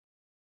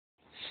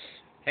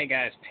Hey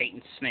guys,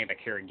 Peyton Snavik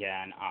here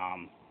again.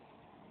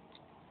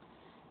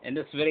 In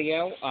this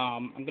video,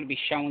 I'm going to be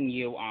showing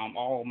you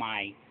all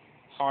my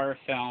horror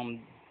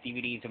film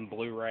DVDs and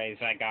Blu-rays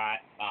I got,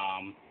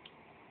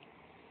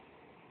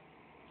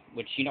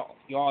 which you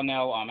all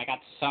know I got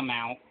some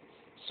out,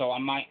 so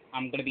I'm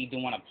going to be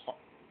doing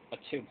a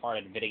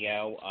two-part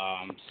video.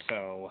 I'm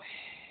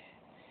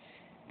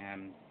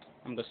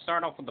going to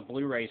start off with the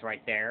Blu-rays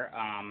right there,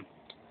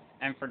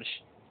 and for the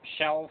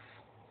shelf.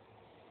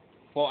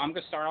 Well, I'm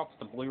going to start off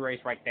with the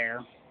Blu-rays right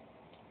there.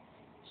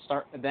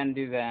 Then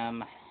do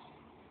them,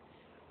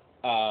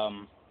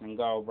 and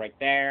go right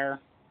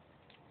there.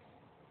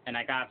 And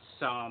I got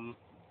some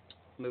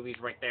movies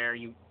right there.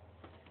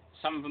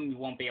 Some of them you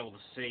won't be able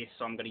to see,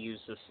 so I'm going to use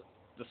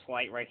this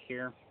light right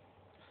here.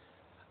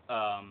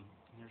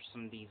 There's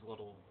some of these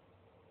little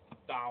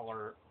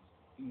dollar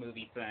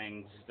movie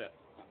things that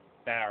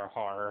are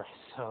horror.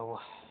 So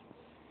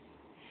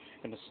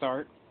I'm going to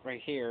start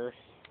right here.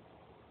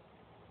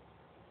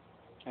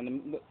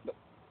 And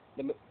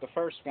the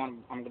first one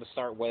I'm going to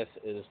start with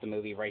is the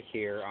movie right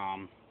here,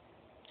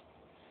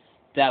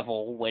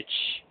 Devil, which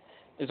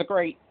is a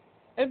great.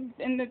 I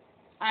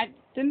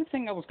didn't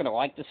think I was going to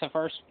like this at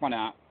first when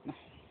I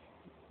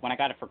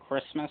got it for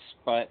Christmas,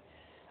 but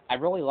I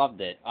really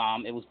loved it.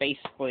 It was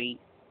basically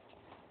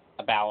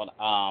about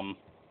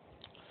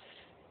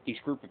these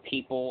group of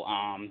people.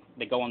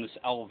 They go on this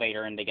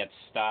elevator and they get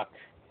stuck.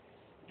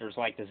 There's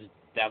like this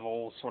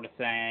devil sort of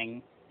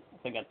thing. I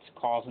think that's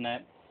causing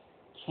it.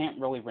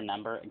 Can't really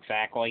remember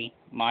exactly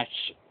much.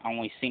 I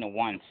only seen it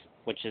once,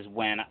 which is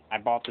when I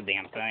bought the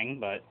damn thing,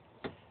 but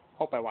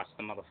hope I watch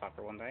the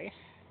motherfucker one day.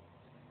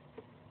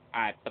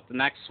 Alright, but the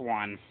next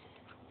one,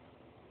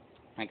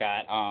 I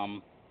got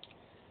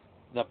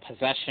The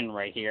Possession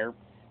right here.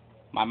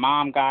 My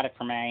mom got it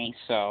for me,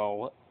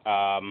 so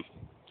and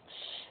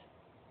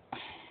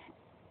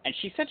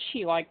she said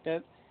she liked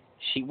it.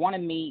 She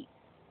wanted me.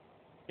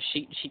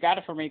 She got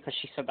it for me because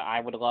she said that I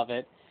would love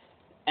it,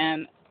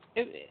 and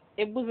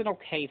it was an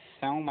okay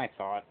film, I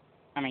thought.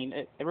 I mean,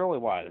 it really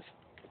was.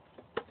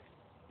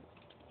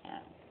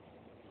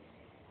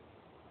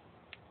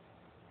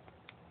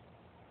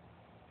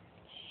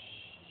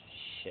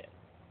 Shit.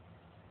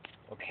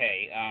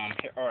 Okay,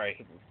 alright,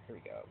 here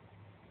we go.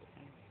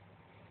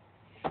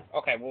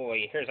 Okay, well,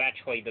 wait, here's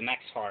actually the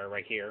next horror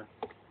right here,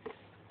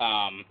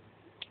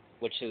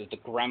 which is the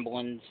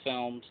Gremlins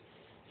films.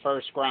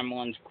 First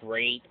Gremlins,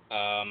 great,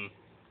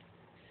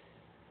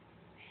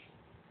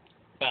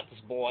 about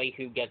this boy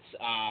who gets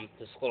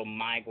this little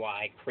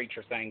Mogwai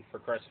creature thing for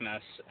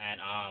Christmas,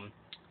 and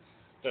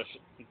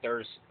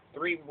there's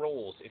 3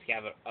 rules if you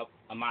have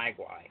a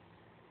Mogwai.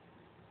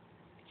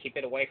 Keep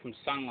it away from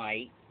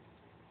sunlight.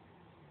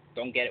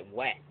 Don't get it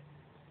wet.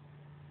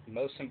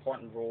 Most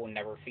important rule: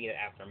 never feed it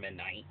after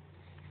midnight.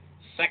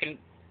 Second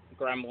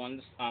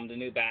Gremlins, the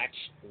new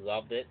batch,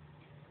 loved it.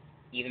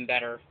 Even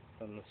better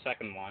than the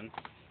second one.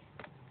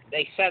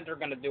 They said they're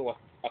gonna do a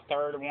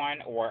third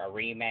one or a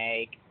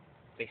remake.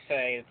 They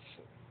say it's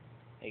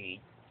a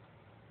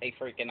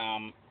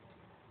freaking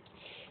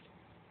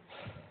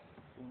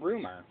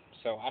rumor,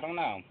 so I don't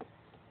know.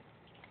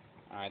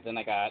 Alright, then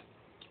I got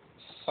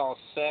Saw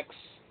 6.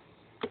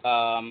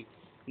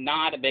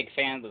 Not a big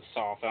fan of the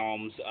Saw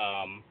films.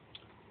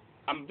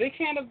 I'm a big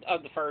fan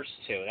of the first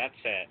 2,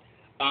 that's it.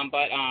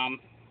 But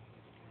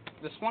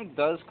this one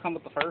does come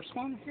with the first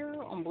one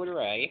here on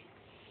Blu-ray.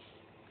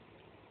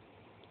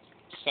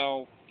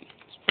 So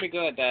it's pretty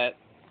good that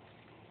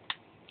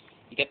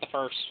you get the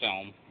first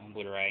film on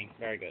Blu-ray.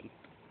 Very good.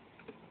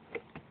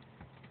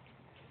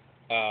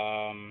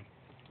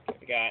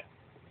 We got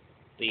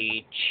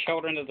the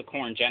Children of the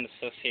Corn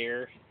Genesis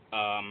here.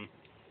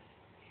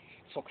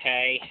 It's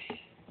okay.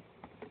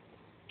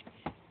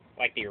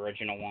 Like the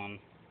original one.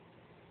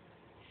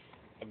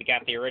 We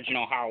got the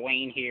original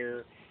Halloween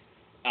here.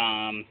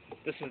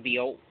 This is the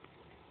old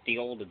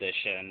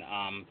edition.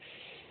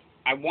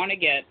 I want to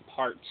get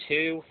part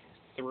 2,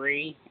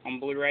 3 on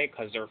Blu-ray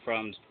because they're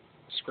from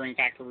Screen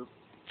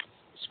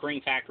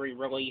Factory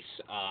release.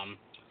 I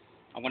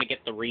want to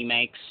get the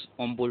remakes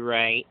on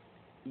Blu-ray,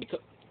 because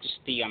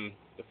just the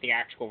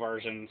theatrical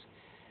versions,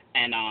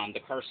 and the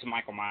Curse of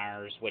Michael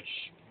Myers,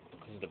 which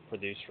is the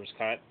producer's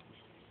cut.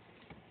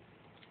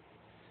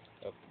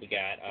 So we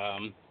got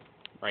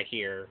right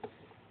here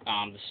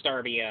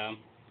Disturbia,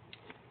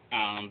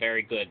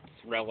 very good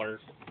thriller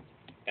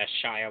that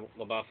Shia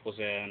LaBeouf was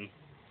in.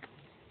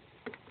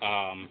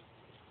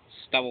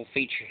 Double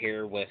feature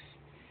here with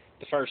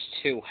the first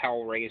 2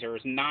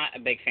 Hellraisers. Not a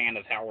big fan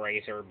of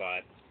Hellraiser,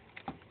 but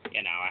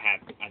you know,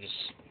 I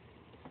just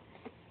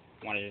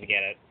wanted to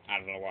get it. I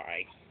don't know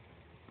why.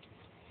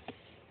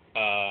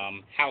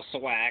 House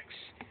of Wax,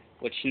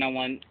 which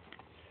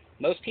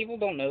most people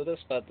don't know this,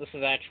 but this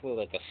is actually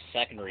like a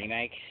second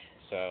remake.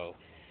 So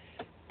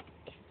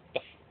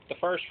the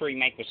first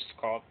remake was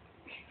called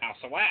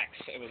House of Wax.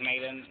 It was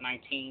made in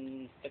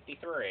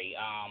 1953.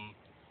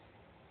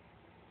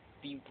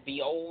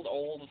 The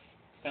old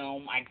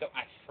film, I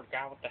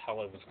forgot what the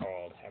hell it was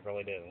called. I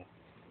really do.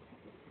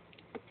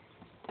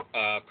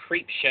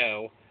 Creep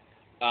Show.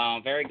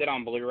 Very good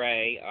on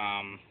Blu-ray.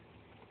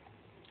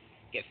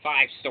 Get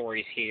 5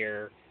 stories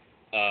here.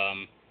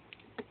 Um,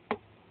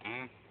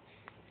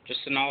 just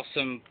an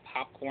awesome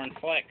popcorn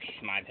flick,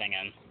 in my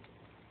opinion.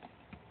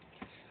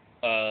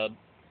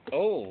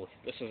 Oh,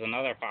 this is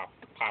another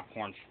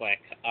popcorn flick.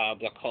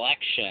 The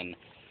Collection,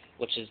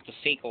 which is the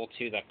sequel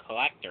to The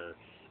Collector.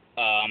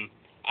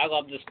 I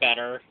love this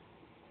better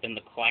than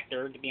The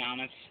Collector, to be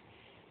honest.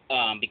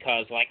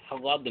 Because, like, I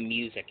love the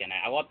music in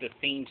it. I love the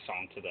theme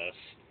song to this.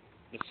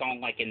 The song,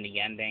 like, in the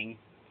ending.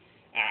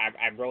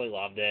 I really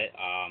loved it.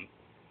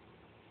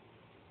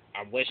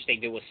 I wish they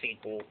do a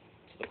sequel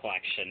to The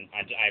Collection.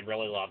 I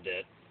really loved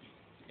it.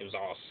 It was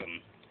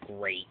awesome.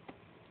 Great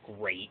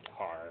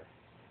horror.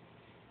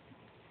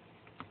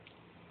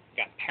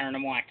 Got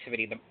Paranormal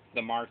Activity,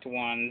 the marked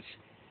ones.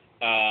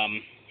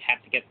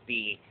 Have to get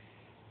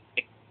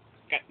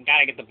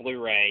gotta get the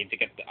Blu-ray to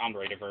get the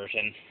unrated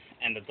version,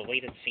 and the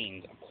deleted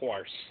scenes, of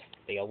course.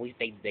 They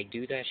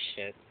do that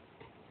shit.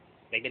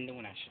 They've been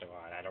doing that shit a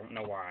lot. I don't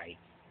know why,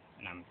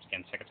 and I'm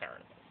getting sick and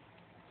tired of it.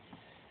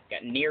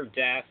 Got Near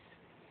Death,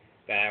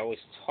 that I always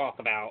talk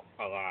about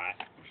a lot.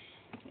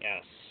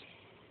 Yes.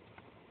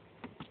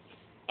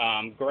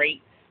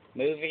 Great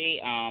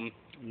movie.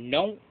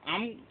 No,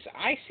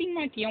 I seem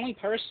like the only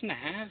person that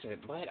has it,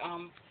 but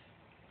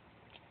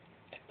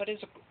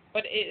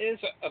it is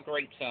a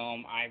great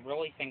film. I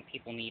really think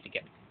people needs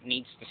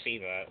to see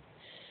that.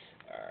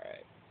 All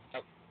right.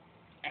 Oh,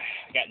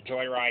 I got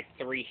Joyride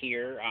 3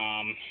 here.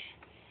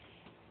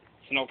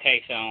 It's an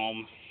okay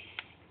film.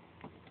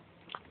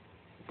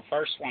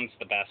 First one's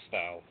the best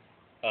though.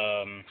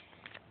 All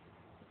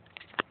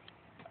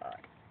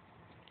right.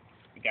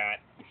 We got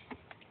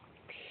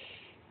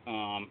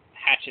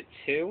Hatchet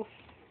 2,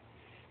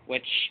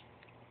 which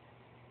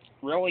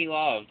really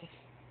loved,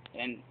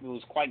 and it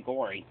was quite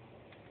gory.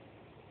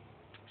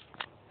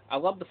 I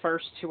love the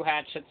first 2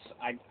 Hatchets.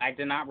 I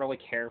did not really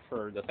care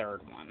for the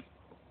third one.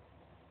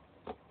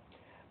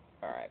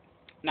 Alright.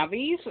 Now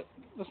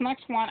this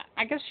next one,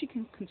 I guess you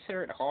can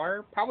consider it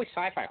horror. Probably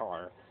sci-fi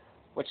horror.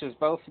 Which is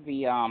both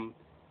the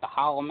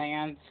Hollow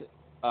Mans,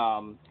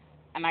 and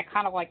I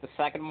kind of like the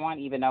second one,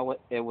 even though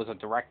it was a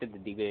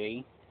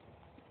directed-to-DVD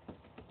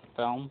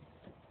film.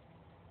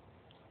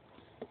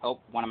 Oh,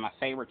 one of my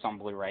favorites on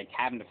Blu-ray,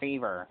 Cabin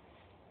Fever.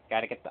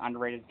 Gotta get the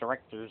underrated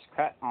director's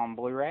cut on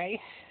Blu-ray.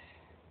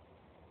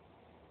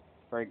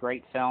 Very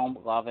great film,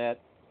 love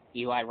it.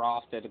 Eli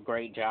Roth did a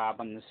great job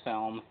on this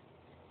film.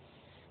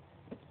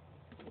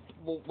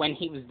 When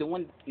he was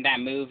doing that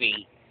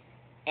movie,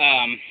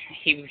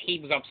 he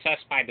was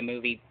obsessed by the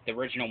movie, the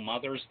original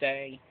Mother's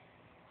Day,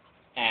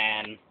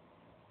 and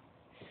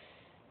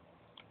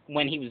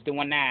when he was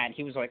doing that,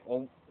 he was like,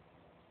 oh,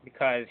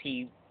 because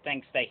he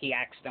thinks that he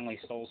accidentally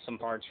stole some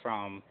parts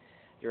from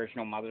the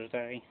original Mother's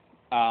Day.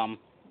 The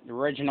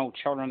original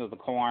Children of the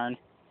Corn,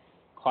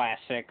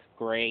 classic,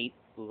 great,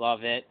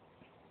 love it.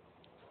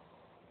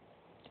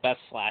 Best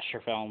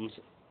slasher films.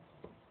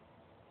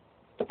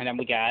 And then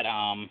we got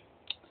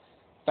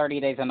 30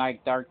 Days a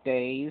Night, Dark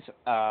Days.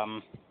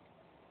 It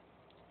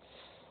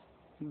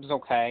was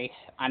okay.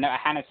 I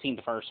hadn't seen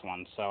the first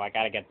one, so I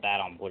gotta get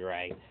that on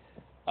Blu-ray.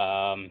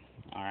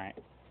 Alright.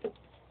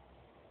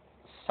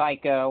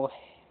 Psycho.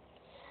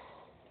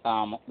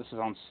 This is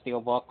on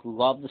Steelbook.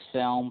 Love this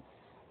film.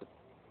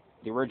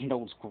 The original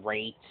was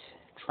great.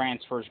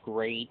 Transfer's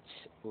great.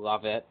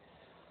 Love it.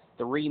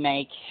 The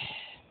remake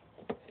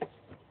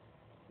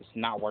is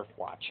not worth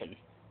watching.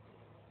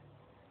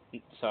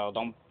 So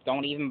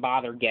don't even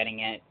bother getting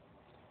it.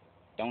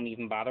 Don't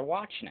even bother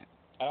watching it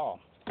at all.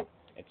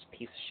 It's a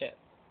piece of shit.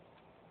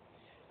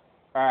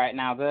 Alright,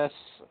 now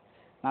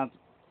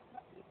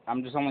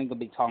I'm just only going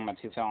to be talking about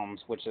 2 films,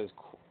 which is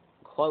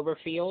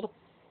Cloverfield.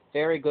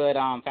 Very good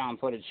found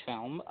footage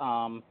film.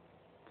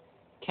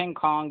 King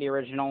Kong, the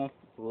original.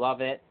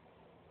 Love it.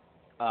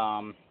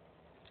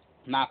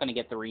 Not going to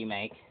get the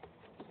remake.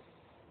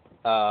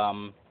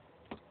 Alright.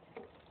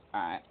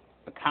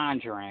 The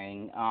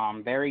Conjuring.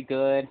 Very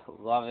good.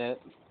 Love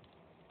it.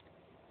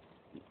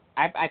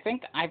 I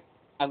think I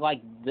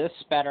like this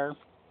better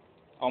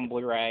on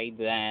Blu-ray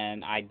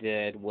than I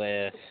did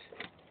with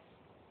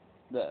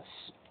this.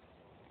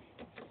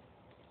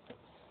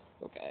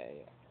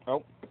 Okay.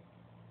 Oh.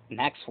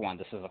 Next one.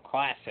 This is a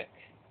classic.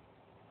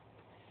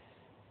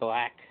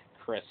 Black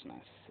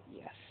Christmas.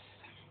 Yes.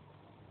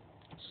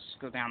 Let's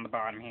go down the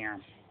bottom here.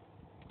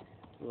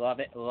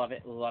 Love it, love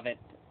it, love it.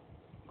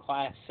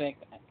 Classic.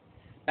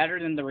 Better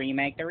than the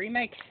remake. The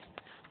remake,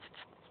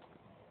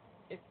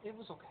 it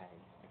was okay.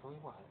 It really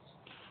was.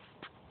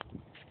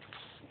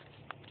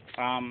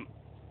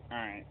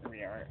 Alright, here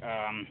we are.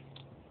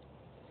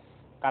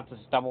 Got this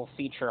double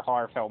feature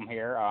horror film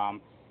here.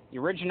 The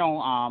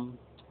original,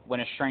 When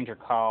a Stranger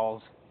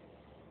Calls.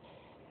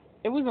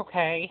 It was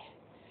okay.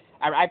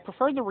 I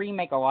prefer the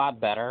remake a lot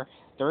better.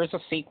 There is a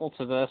sequel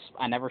to this.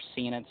 I never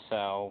seen it,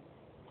 so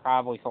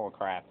probably full of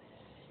crap.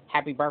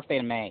 Happy Birthday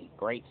to May.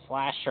 Great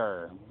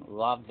slasher.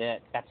 Loved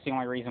it. That's the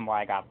only reason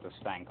why I got this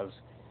thing, because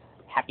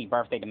Happy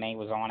Birthday to May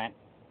was on it.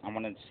 I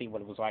wanted to see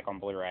what it was like on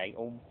Blu-ray.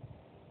 Oh.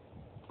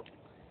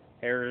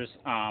 Here's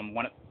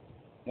one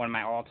of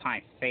my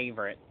all-time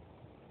favorite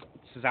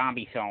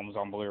zombie films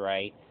on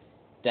Blu-ray,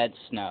 Dead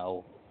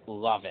Snow.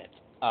 Love it.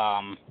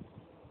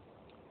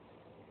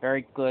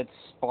 Very good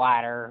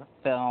splatter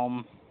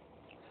film.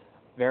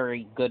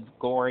 Very good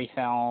gory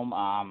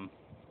film.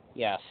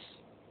 Yes,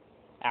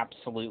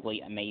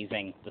 absolutely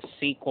amazing. The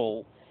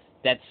sequel,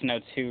 Dead Snow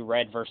 2: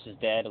 Red vs.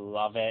 Dead.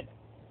 Love it.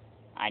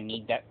 I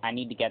need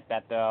to get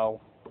that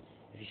though.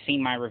 If you've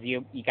seen my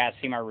review, you guys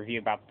see my review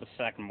about the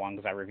second one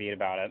because I reviewed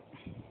about it.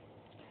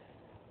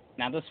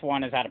 Now this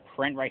one is out of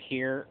print right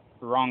here.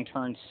 Wrong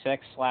Turn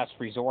 6: Last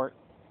Resort,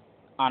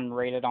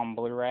 unrated on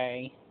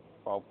Blu-ray.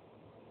 Well,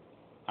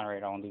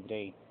 unrated on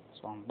DVD.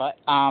 This one, but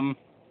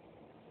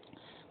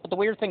the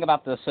weird thing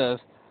about this is,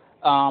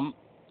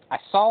 I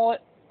saw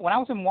it when I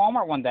was in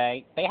Walmart one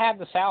day. They had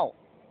this out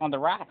on the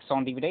racks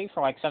on DVD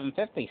for like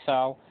 $7.50.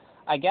 So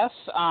I guess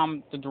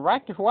the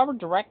director, whoever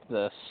directed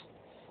this,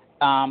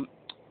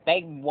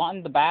 they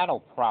won the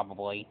battle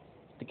probably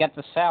to get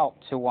this out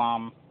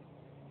to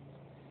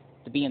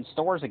be in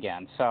stores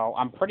again. So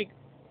I'm pretty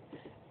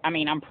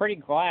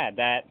glad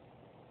that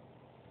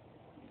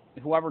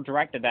whoever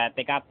directed that,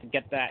 they got to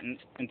get that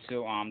into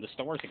the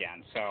stores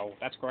again. So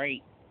that's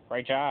great.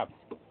 Great job.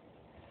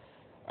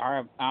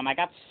 Alright, I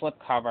got the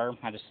slipcover.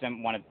 I just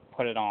didn't want to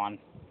put it on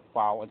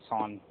while it's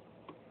on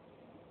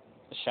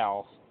the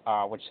shelf,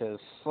 which is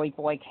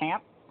Sleepaway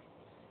Camp.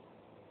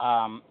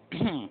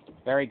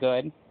 Very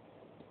good.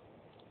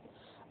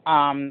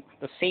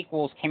 The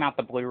sequels came out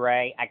the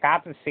Blu-ray. I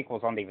got the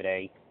sequels on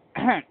DVD.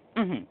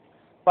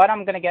 But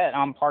I'm going to get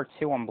part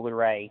 2 on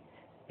Blu-ray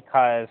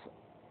because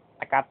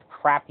I got the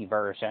crappy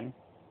version.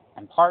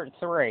 And part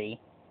 3,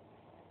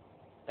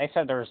 they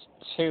said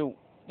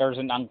there's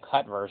an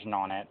uncut version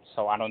on it.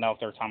 So I don't know if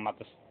they're talking about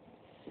this.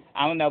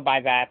 I don't know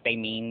by that they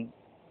mean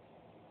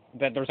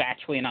that there's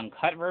actually an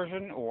uncut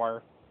version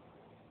or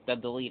the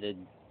deleted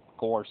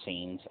gore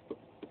scenes.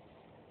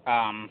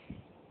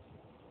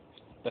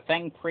 The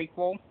Thing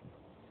prequel,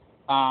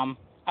 I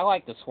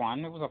like this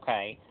one. It was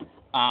okay.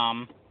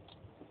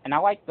 And I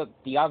like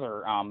the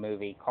other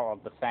movie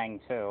called The Thing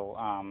too.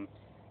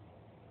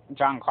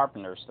 John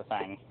Carpenter's The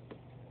Thing.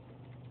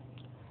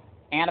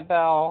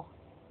 Annabelle,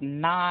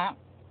 not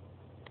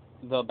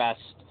the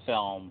best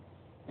film.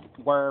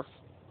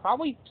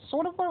 Probably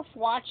sort of worth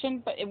watching,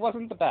 but it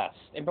wasn't the best.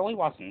 It really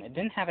wasn't. It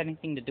didn't have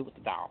anything to do with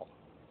the doll.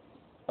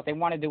 But they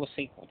want to do a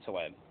sequel to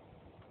it.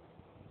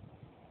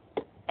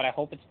 But I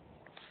hope it's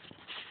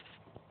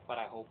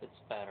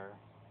better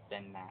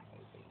than that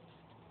movie.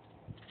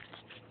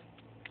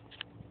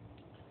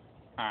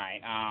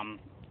 Alright,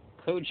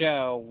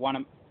 Cujo,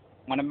 one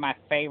of my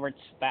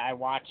favorites that I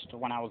watched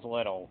when I was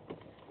little.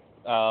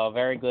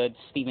 Very good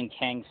Stephen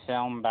King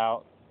film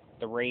about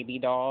the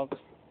rabid dog.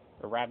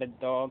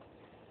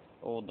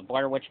 Oh, the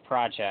Blair Witch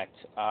Project.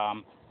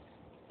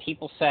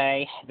 People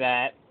say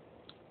that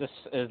this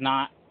is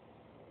not,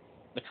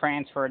 the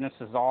transfer and this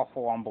is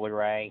awful on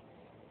Blu-ray.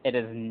 It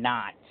is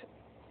not.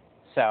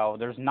 So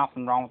there's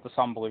nothing wrong with this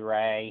on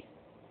Blu-ray.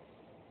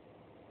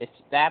 If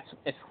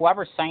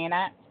whoever's saying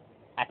that,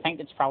 I think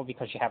it's probably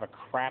because you have a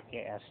crappy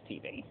ass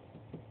TV.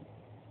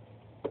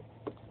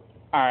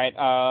 Alright,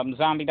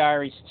 Zombie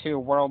Diaries 2: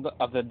 World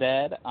of the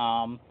Dead.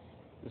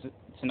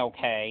 It's an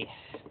okay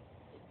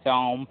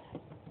film,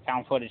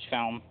 found footage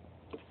film.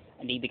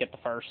 I need to get the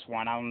first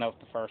one. I don't know if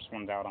the first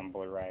one's out on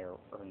Blu-ray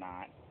or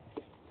not.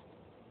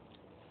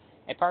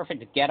 A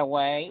Perfect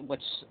Getaway,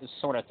 which is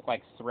sort of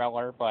like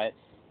thriller, but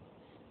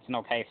it's an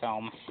okay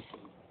film.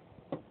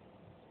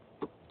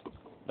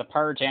 The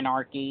Purge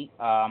Anarchy,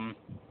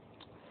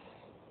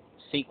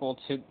 sequel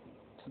to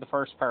the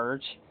first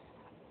Purge.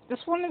 This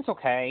one is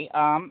okay.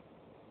 I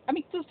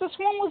mean, this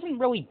one wasn't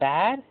really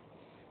bad.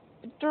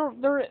 There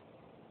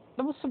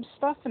was some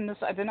stuff in this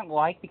I didn't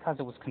like because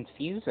it was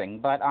confusing,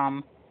 but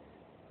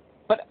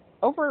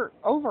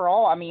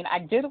overall, I mean, I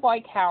did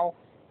like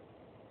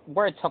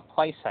where it took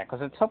place at,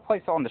 because it took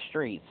place on the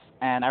streets,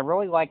 and I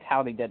really liked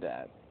how they did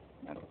that.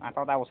 I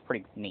thought that was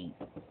pretty neat.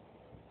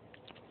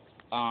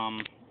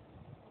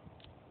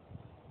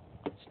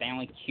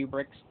 Stanley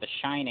Kubrick's The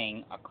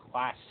Shining, a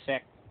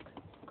classic,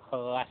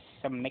 I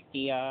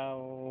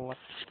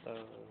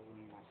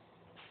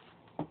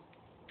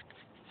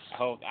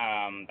hope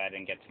that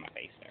didn't get to my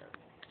face there.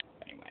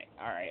 Anyway,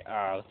 alright,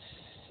 let's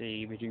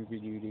see.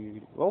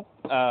 Oh,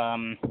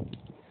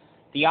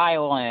 The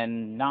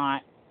Island,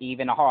 not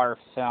even a horror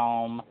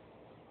film,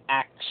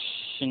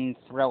 action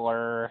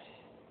thriller.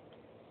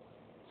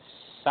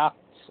 Sucked,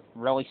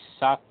 really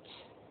sucked.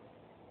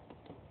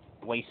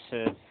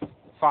 Wasted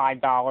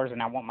 $5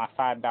 and I want my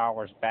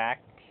 $5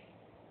 back.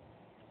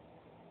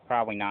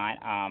 Probably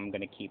not. I'm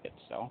gonna keep it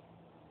still,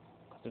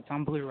 because it's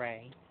on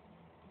Blu-ray.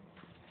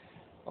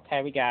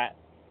 Okay, we got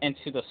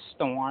Into the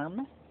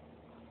Storm.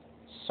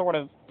 Sort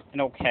of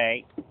an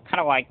okay. Kind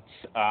of liked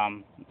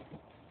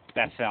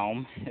that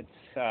film. It's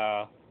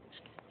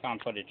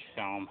found footage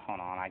film. Hold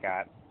on, I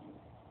got,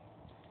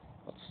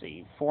 let's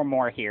see, 4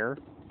 more here.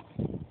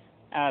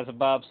 As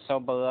above, so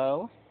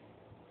below.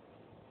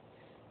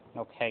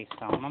 Okay,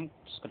 film. I'm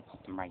just gonna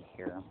put them right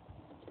here.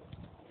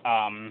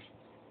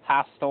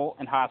 Hostel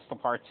and Hostel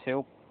Part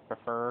 2.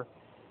 Prefer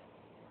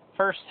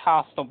first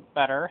Hostel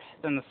better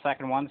than the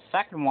second one. The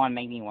second one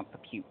made me want to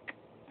puke.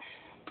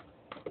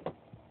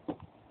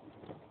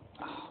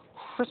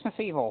 Christmas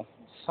Evil.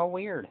 So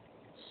weird.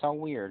 So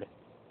weird.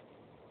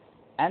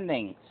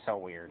 Ending. So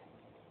weird.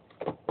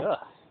 Ugh.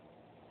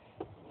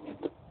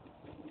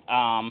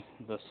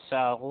 The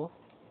Cell.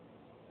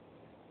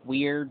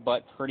 Weird,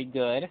 but pretty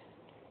good.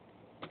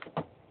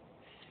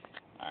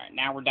 Alright,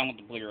 now we're done with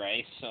the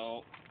Blu-ray,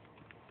 so...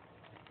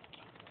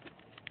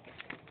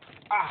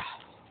 Ow.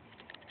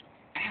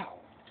 It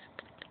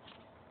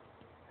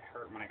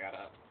hurt when I got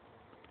up.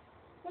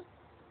 What?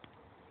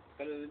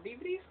 Go to the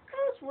DVDs?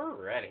 Because we're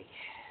ready.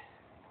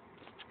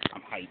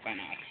 I'm hyped by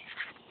now.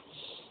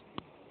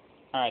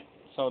 Alright,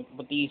 so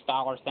with these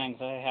dollar things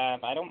I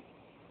have, I don't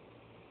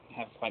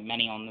have quite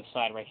many on this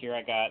side right here.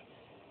 I got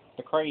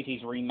The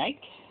Crazies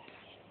remake,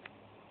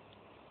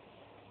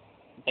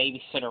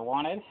 Babysitter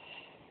Wanted.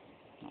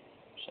 Oh,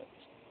 shit.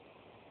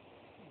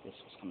 This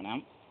was coming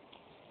out.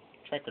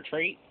 Trick or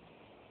Treat.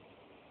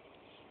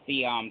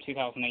 The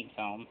 2008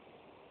 film.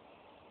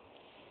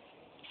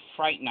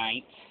 Fright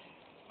Night.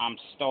 I'm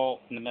still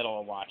in the middle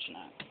of watching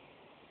it.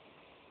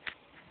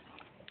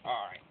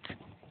 Alright.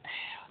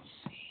 Let's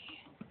see.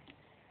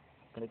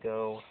 I'm gonna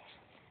go.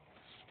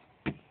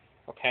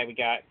 Okay, we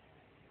got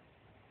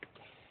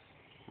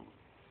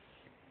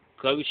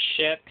Ghost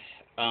Ship,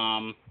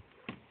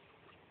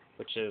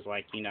 which is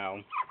like, you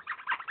know,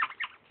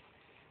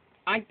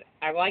 I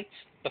liked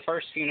the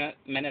first few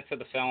minutes of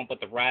the film, but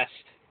the rest,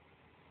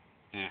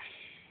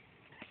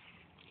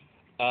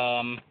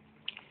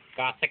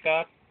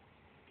 Gothica,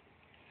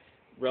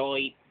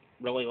 really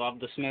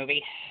loved this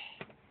movie.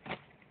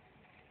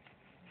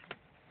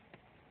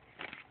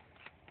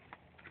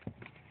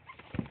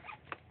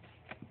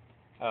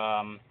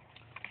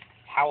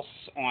 House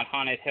on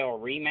Haunted Hill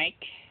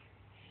remake.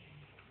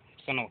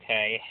 It's an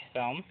okay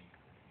film.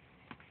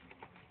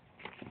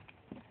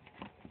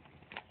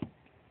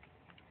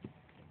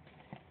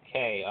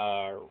 Okay,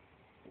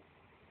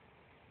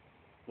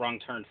 Wrong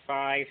Turn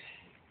 5.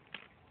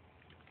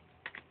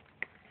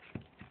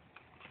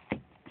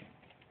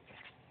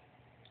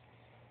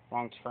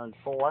 Wrong Turn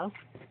 4.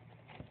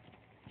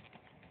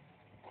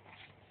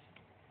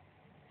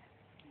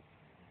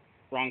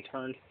 Wrong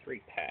Turn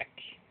 3-pack.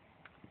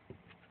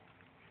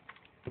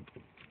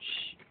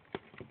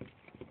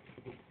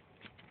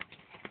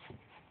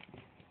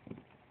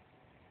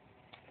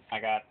 I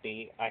got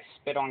the I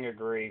Spit on Your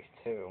Grave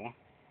too.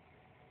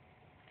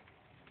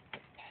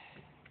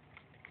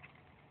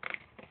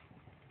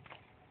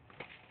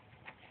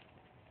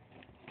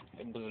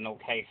 It was an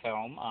okay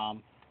film.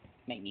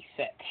 Made me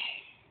sick.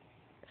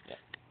 Yep.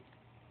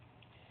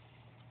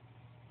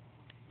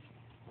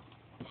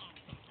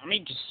 Let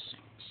me just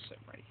sit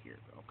right here.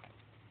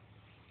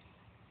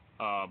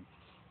 Okay.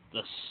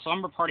 The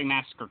Slumber Party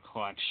Massacre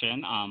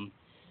Collection.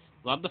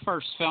 Loved the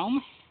first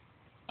film.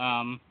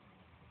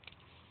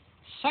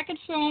 Second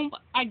film,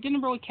 I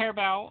didn't really care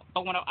about,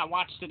 but when I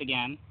watched it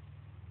again,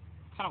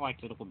 kind of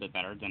liked it a little bit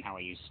better than how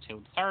I used to.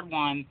 The third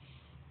one,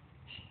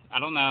 I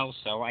don't know,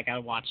 so I gotta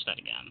watch that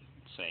again.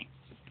 Let's see.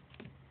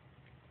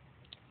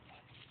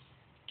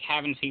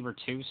 Cabin Fever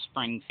 2,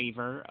 Spring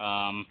Fever.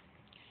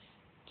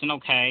 It's an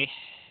okay.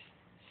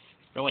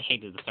 Really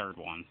hated the third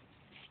one.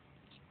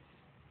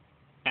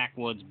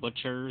 Backwoods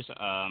Butchers,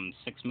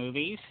 6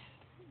 movies.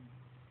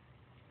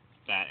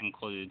 That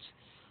includes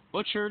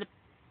Butchered,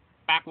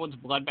 Backwoods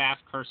Bloodbath,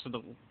 Curse of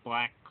the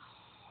Black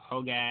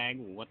Hogag,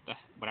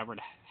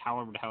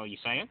 however the hell you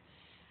say it.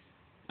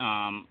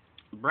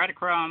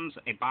 Breadcrumbs,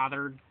 A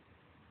Bothered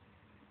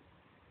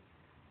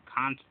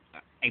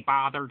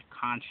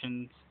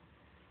Conscience,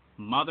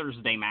 Mother's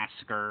Day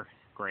Massacre,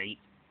 great,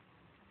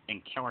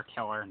 and Killer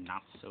Killer,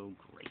 not so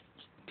great.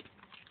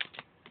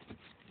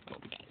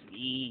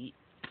 Okay.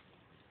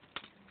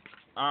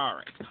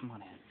 Alright, come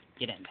on in.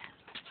 Get in.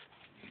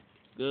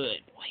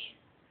 Good boy.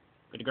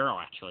 Good girl,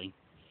 actually.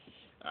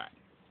 Alright.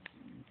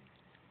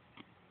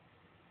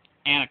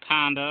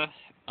 Anacondas.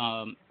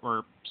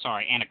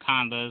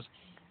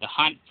 The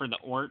Hunt for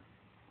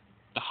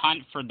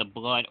the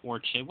Blood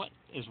Orchid. What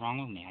is wrong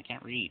with me? I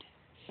can't read.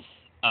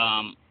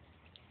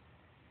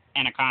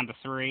 Anaconda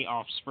 3,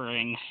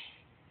 Offspring.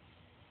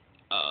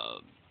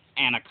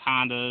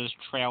 Anacondas,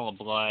 Trail of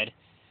Blood,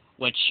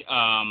 which,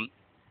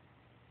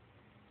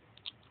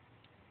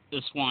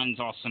 this one's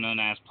also known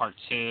as Part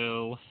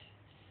 2.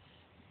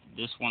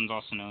 This one's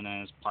also known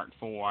as Part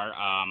 4.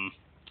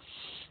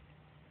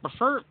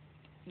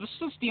 This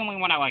is the only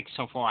one I like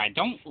so far. I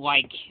don't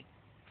like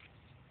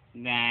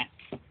that.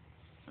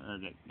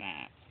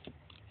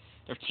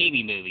 They're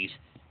TV movies.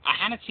 I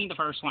haven't seen the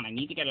first one. I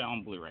need to get it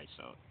on Blu-ray,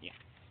 so, yeah.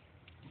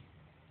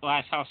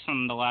 Last House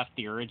on the Left,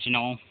 the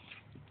original.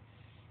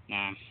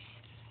 Nah.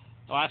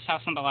 The Last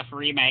House on the Left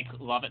remake,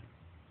 love it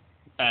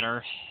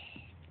better.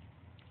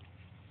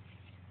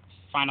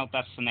 Final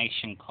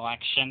Destination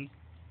Collection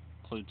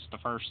includes the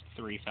first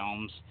 3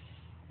 films.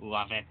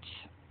 Love it.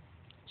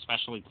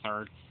 Especially the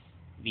third.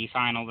 The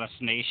Final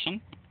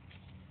Destination.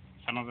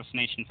 Final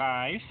Destination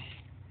 5.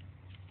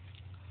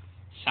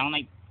 Silent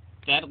Night,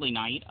 Deadly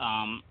Night,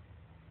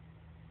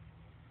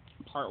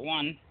 Part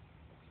 1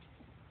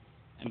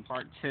 and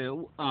Part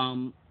 2.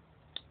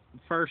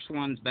 First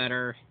one's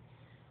better.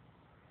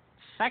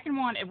 Second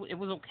one, it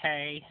was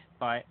okay,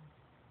 but,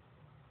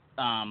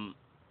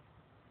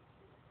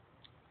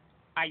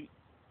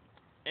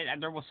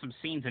 there was some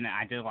scenes in it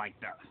I did like,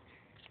 though.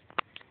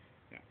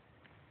 Yeah.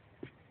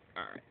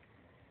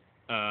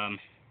 Alright.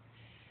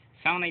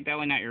 Silent Night,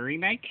 Deadly Night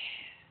Remake.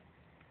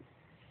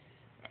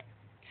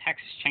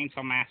 Texas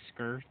Chainsaw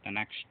Massacre, The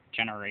Next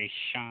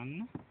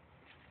Generation.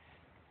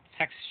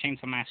 Texas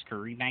Chainsaw Massacre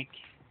Remake.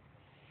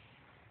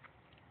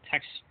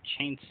 Texas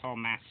Chainsaw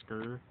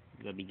Massacre,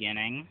 The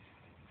Beginning.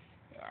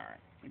 Alright,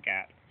 we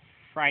got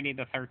Friday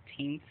the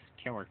 13th,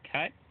 Killer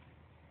Cut.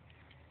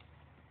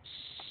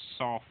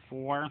 Saw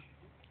 4.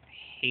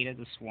 Hated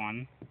this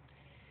one.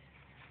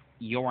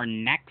 You're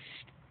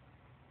Next.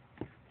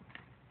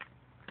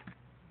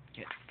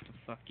 Get the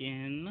fuck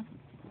in.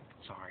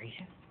 Sorry.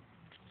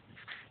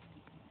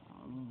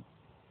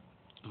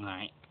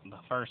 Alright, the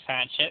first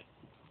Hatchet.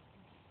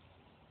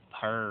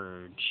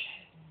 Purge.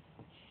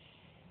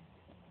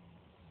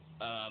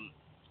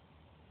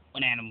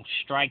 When Animals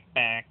Strike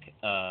Back,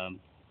 the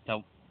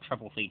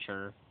triple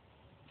feature.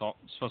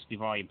 Supposed to be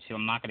Volume 2.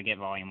 I'm not going to get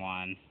Volume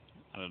 1.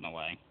 I don't know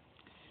why.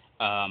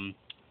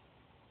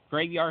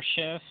 Graveyard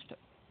Shift,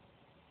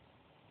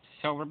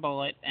 Silver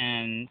Bullet,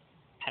 and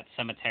Pet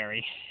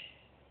Cemetery.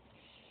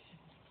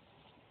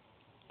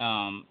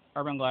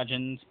 Urban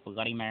Legends,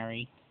 Bloody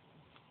Mary.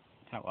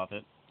 I love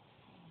it.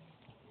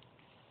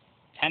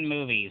 10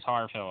 movies,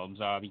 horror films.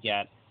 You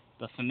got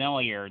The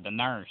Familiar, The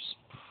Nurse,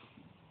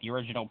 the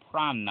original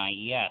Prom Night,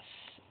 yes.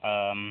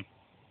 The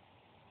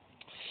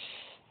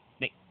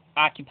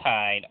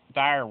Occupied,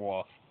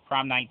 Direwolf,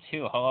 Prom Night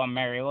 2, Hello,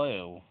 Mary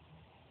Lou.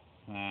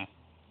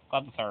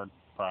 Love the third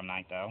Prom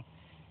Night, though.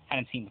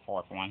 Hadn't seen the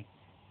fourth one.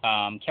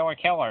 Killer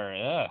Killer,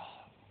 ugh.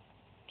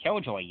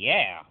 Killjoy,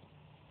 yeah.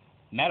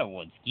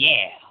 Meadowwoods,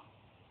 yeah.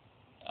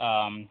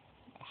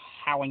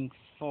 Howling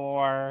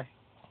 4.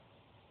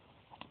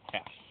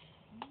 Yeah.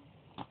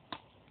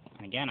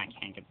 And again, I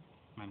can't get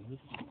my movies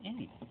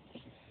in.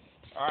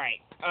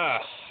 Alright,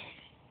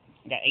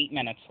 got 8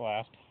 minutes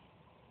left.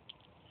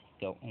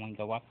 Only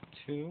go up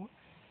to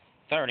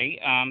 30.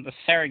 The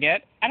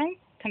Surrogate. I don't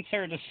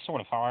consider this sort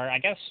of horror. I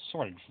guess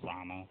sort of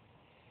drama.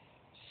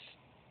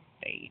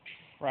 Stage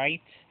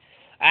fright.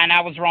 And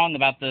I was wrong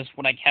about this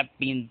when I kept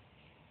being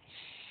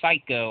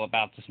psycho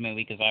about this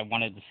movie because I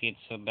wanted to see it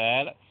so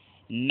bad.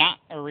 Not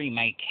a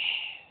remake.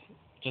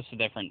 Just a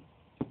different.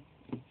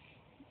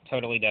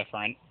 Totally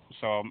different.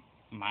 So,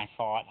 my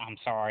fault. I'm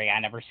sorry. I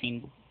never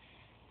seen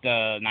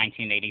the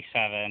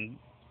 1987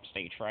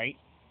 Stage Fright.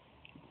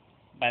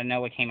 But I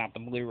know it came out the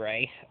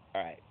Blu-ray.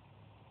 Alright.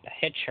 The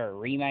Hitcher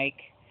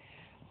remake.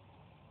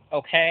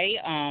 Okay,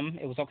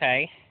 it was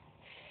okay.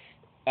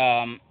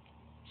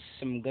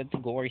 Some good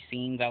gory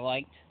scenes I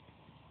liked.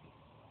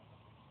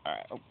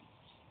 Alright.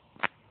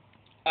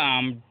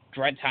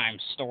 Dread Time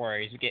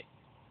Stories. We get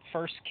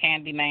first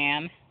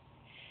Candyman.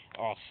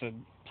 Also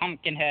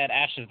Pumpkinhead,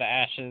 Ashes to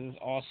Ashes,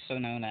 also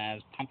known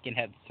as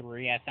Pumpkinhead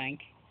 3, I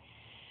think.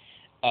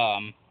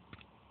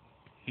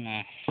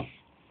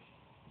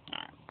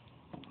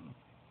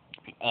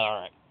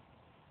 Alright.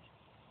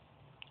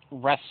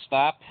 Rest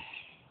Stop,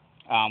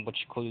 which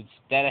includes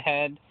Dead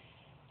Ahead,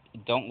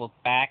 Don't Look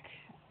Back.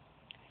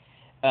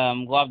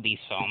 Love these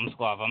films,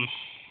 love them.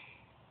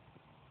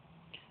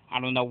 I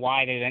don't know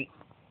why they didn't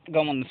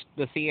go in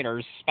the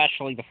theaters,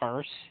 especially the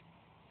first.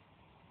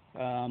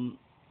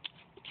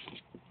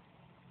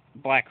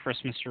 Black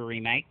Christmas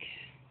remake.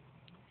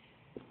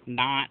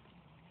 Not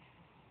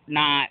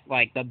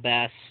like the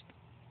best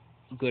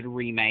good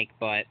remake,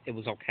 but it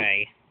was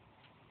okay.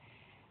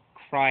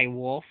 Cry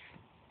Wolf,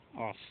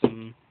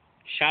 awesome.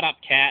 Shut Up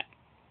Cat.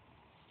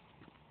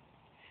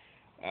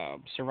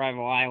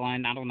 Survival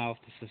Island. I don't know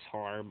if this is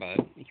horror, but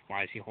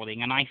why is he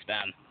holding a knife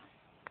then?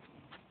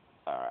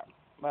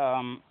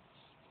 Alright.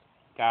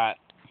 Got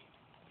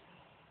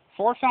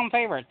 4 film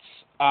favorites.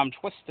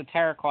 Twisted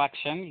Terror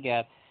Collection. You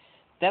got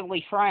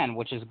Deadly Friend,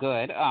 which is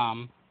good.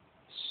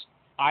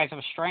 Eyes of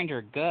a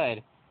Stranger,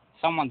 good.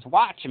 Someone's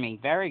Watching Me,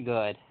 very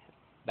good.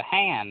 The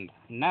Hand,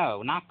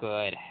 no, not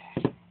good.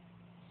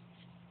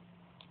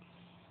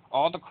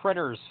 All the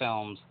Critters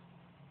films.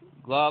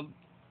 Love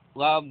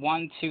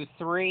 1, 2,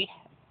 3.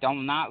 Do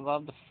not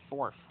love the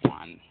 4th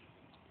one.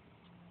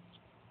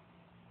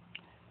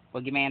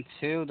 Boogeyman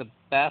 2, the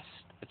best.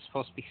 It's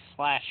supposed to be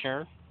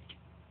slasher.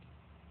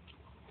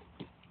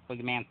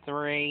 Boogeyman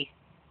 3.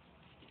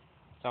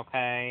 It's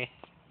okay.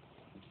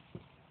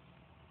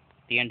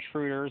 The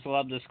Intruders,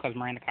 love this because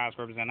Miranda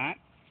Cosgrove's in it.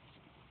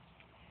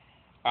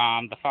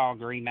 The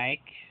Fog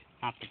remake.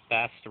 Not the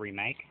best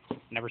remake.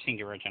 Never seen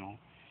the original.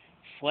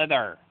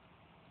 Slither.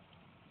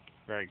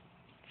 Very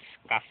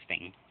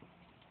disgusting.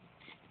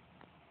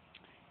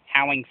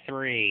 Howling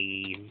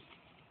 3.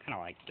 Kind of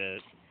liked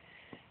it.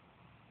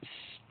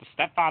 The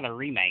Stepfather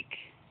remake.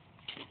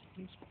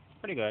 It's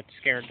pretty good.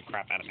 Scared the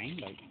crap out of me,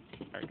 but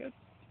very good.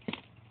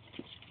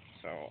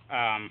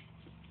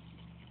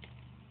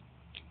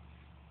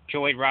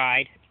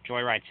 Joyride,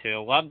 Joyride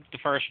 2. Loved the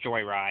first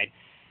Joyride.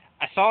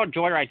 I saw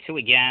Joyride 2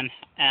 again,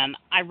 and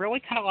I really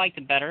kind of liked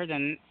it better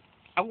than,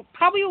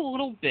 probably a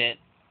little bit,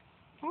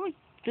 not like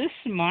this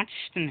much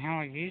than how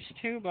I used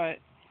to, but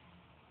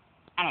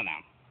I don't know.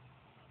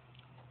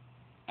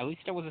 At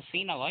least there was a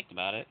scene I liked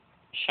about it.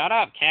 Shut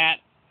up, cat.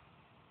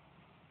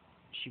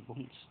 She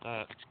won't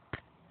stop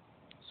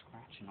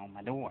scratching on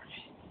my door.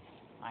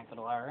 I could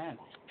let her in.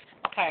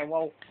 Okay,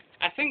 well,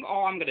 I think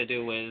all I'm gonna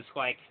do is,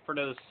 like, for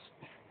those,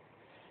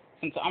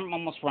 since I'm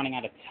almost running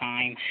out of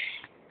time,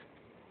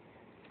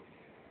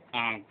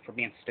 for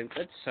being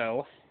stupid,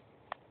 so,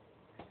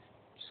 I'm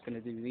just gonna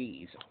do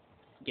these.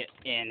 Get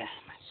in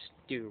my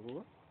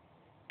stew.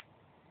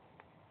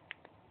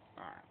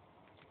 Alright.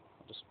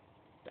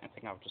 I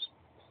think I'll just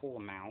pull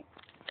them out.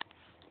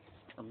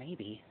 Or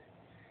maybe,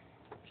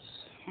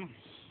 just,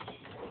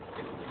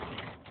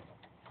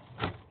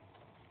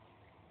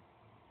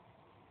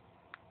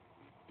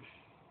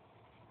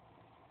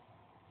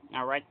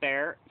 Now right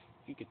there,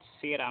 you could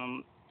see it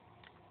on,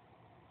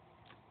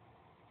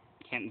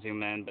 can't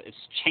zoom in, but it's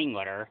chain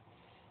letter.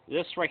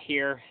 This right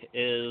here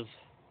is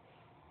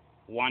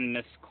One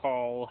Missed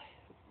Call,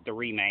 the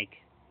remake.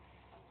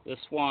 This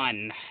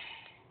one,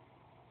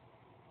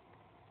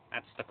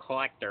 that's The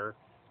Collector.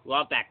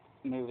 Love that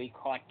movie,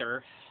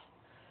 Collector.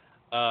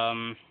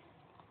 I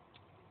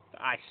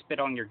Spit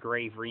on Your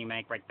Grave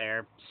remake right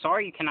there.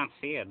 Sorry you cannot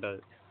see it,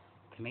 but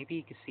maybe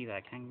you can see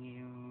that. Can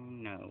you?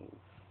 No.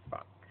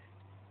 Fuck.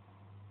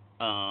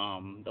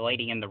 The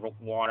Lady in the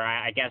Water.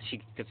 I guess you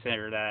could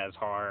consider that as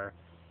horror.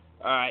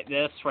 Alright,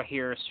 this right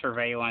here is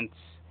Surveillance.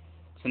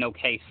 It's an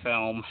okay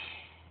film.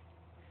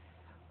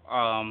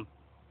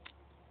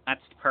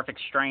 That's The Perfect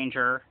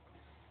Stranger.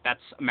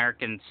 That's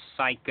American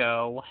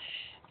Psycho.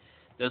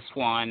 This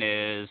one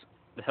is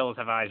The Hills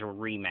Have Eyes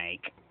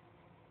remake.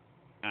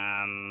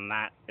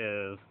 That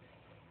is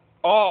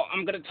all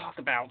I'm gonna talk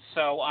about.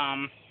 So,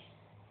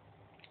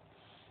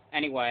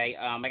 anyway,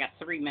 I got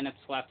 3 minutes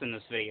left in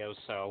this video,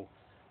 so,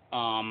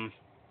 so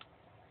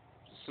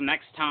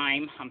next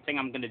time, I think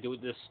I'm gonna do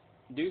this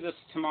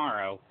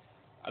tomorrow.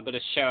 I'm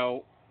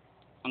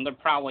gonna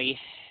probably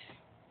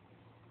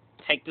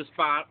take this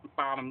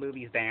bottom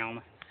movies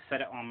down,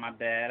 set it on my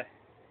bed,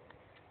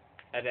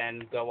 and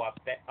then go up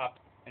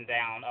and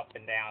down, up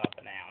and down, up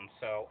and down.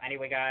 So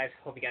anyway, guys,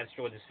 hope you guys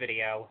enjoyed this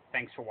video.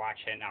 Thanks for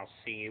watching. I'll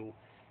see you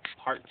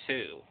part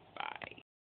 2. Bye.